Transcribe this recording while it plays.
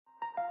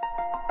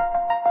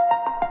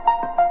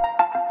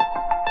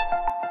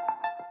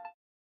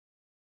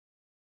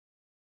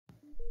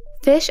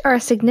Fish are a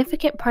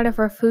significant part of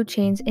our food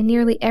chains in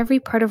nearly every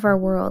part of our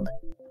world.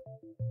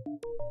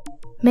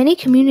 Many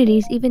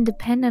communities even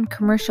depend on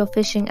commercial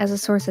fishing as a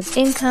source of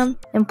income,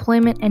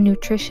 employment, and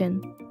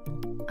nutrition.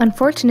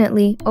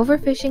 Unfortunately,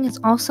 overfishing is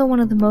also one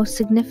of the most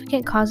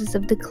significant causes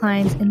of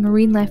declines in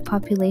marine life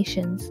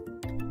populations.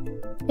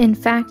 In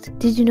fact,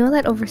 did you know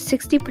that over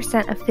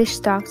 60% of fish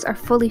stocks are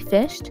fully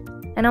fished?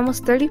 And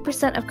almost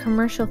 30% of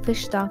commercial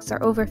fish stocks are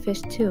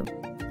overfished too.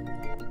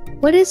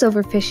 What is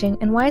overfishing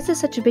and why is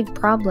this such a big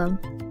problem?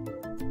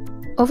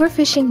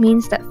 Overfishing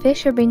means that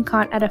fish are being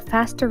caught at a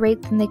faster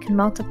rate than they can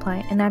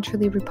multiply and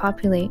naturally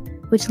repopulate,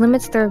 which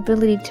limits their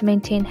ability to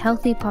maintain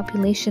healthy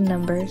population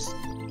numbers.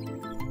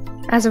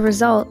 As a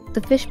result, the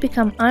fish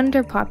become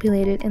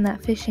underpopulated in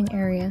that fishing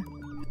area.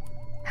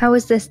 How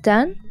is this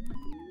done?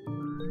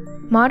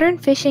 Modern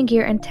fishing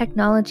gear and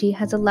technology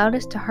has allowed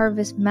us to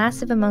harvest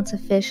massive amounts of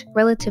fish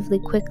relatively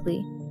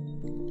quickly.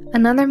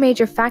 Another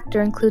major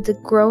factor includes a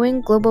growing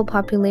global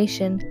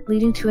population,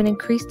 leading to an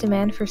increased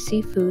demand for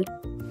seafood.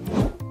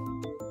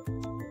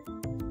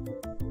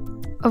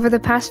 Over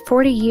the past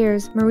 40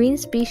 years, marine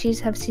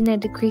species have seen a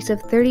decrease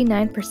of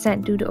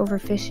 39% due to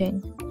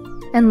overfishing.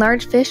 And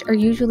large fish are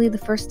usually the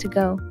first to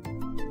go.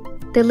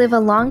 They live a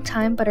long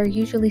time but are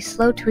usually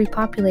slow to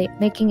repopulate,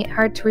 making it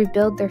hard to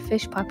rebuild their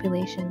fish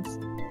populations.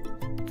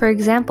 For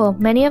example,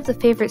 many of the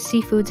favorite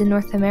seafoods in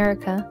North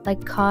America,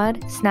 like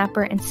cod,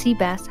 snapper, and sea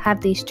bass,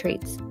 have these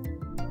traits.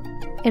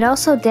 It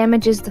also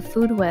damages the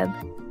food web.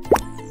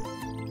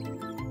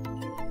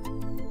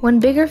 When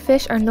bigger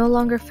fish are no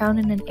longer found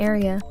in an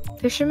area,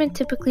 fishermen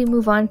typically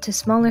move on to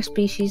smaller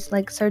species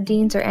like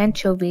sardines or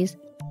anchovies.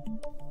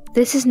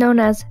 This is known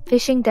as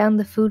fishing down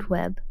the food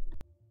web.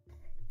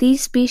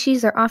 These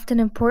species are often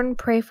important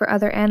prey for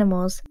other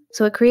animals,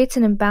 so it creates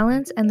an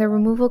imbalance and their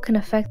removal can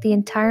affect the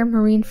entire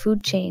marine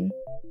food chain.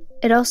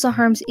 It also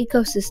harms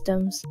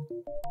ecosystems.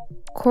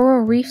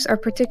 Coral reefs are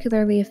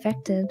particularly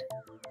affected.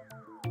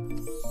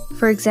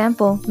 For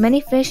example, many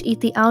fish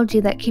eat the algae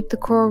that keep the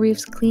coral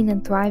reefs clean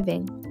and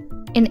thriving.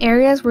 In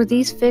areas where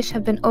these fish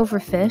have been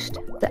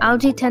overfished, the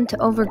algae tend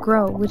to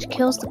overgrow, which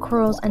kills the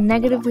corals and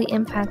negatively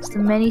impacts the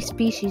many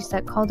species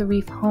that call the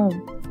reef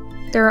home.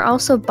 There are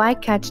also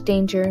bycatch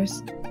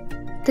dangers.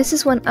 This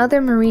is when other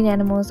marine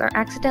animals are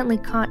accidentally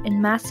caught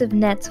in massive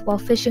nets while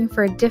fishing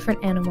for a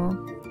different animal.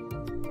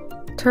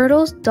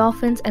 Turtles,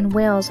 dolphins, and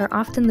whales are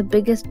often the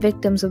biggest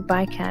victims of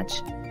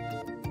bycatch.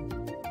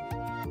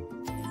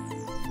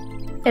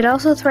 It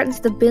also threatens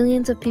the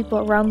billions of people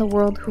around the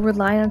world who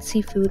rely on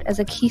seafood as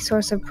a key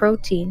source of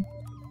protein,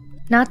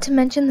 not to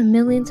mention the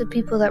millions of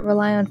people that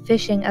rely on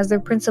fishing as their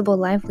principal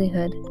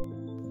livelihood.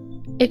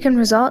 It can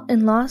result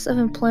in loss of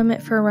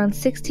employment for around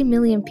 60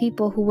 million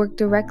people who work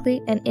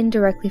directly and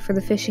indirectly for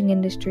the fishing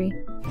industry.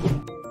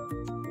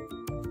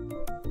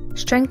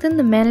 Strengthen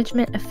the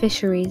management of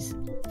fisheries.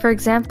 For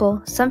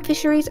example, some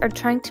fisheries are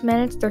trying to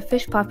manage their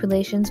fish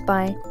populations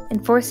by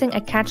enforcing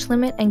a catch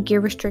limit and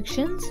gear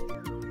restrictions,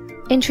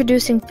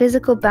 introducing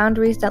physical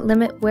boundaries that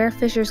limit where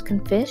fishers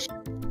can fish,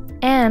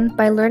 and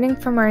by learning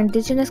from our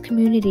indigenous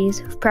communities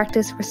who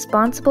practice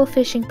responsible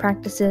fishing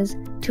practices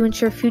to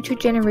ensure future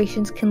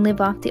generations can live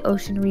off the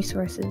ocean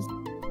resources.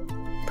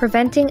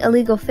 Preventing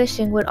illegal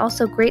fishing would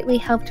also greatly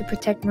help to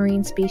protect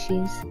marine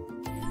species.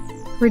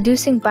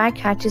 Reducing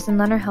bycatch is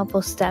another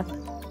helpful step.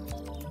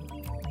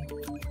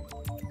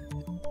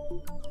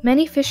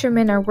 Many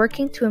fishermen are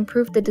working to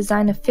improve the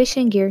design of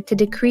fishing gear to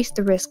decrease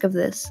the risk of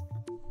this.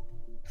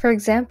 For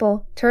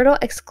example, turtle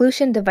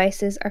exclusion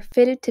devices are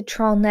fitted to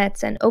trawl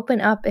nets and open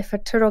up if a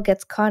turtle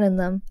gets caught in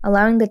them,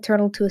 allowing the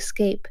turtle to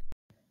escape.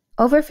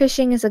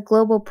 Overfishing is a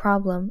global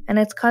problem, and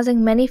it's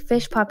causing many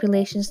fish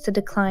populations to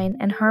decline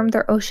and harm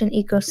their ocean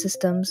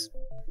ecosystems.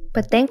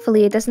 But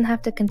thankfully, it doesn't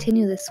have to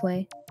continue this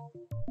way.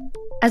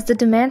 As the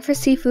demand for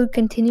seafood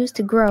continues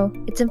to grow,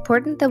 it's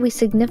important that we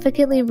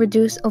significantly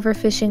reduce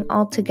overfishing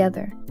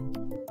altogether.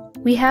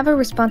 We have a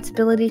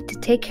responsibility to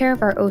take care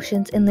of our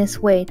oceans in this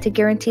way to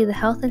guarantee the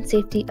health and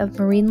safety of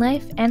marine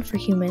life and for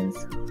humans.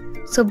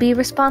 So be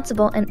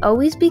responsible and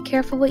always be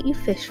careful what you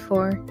fish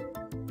for.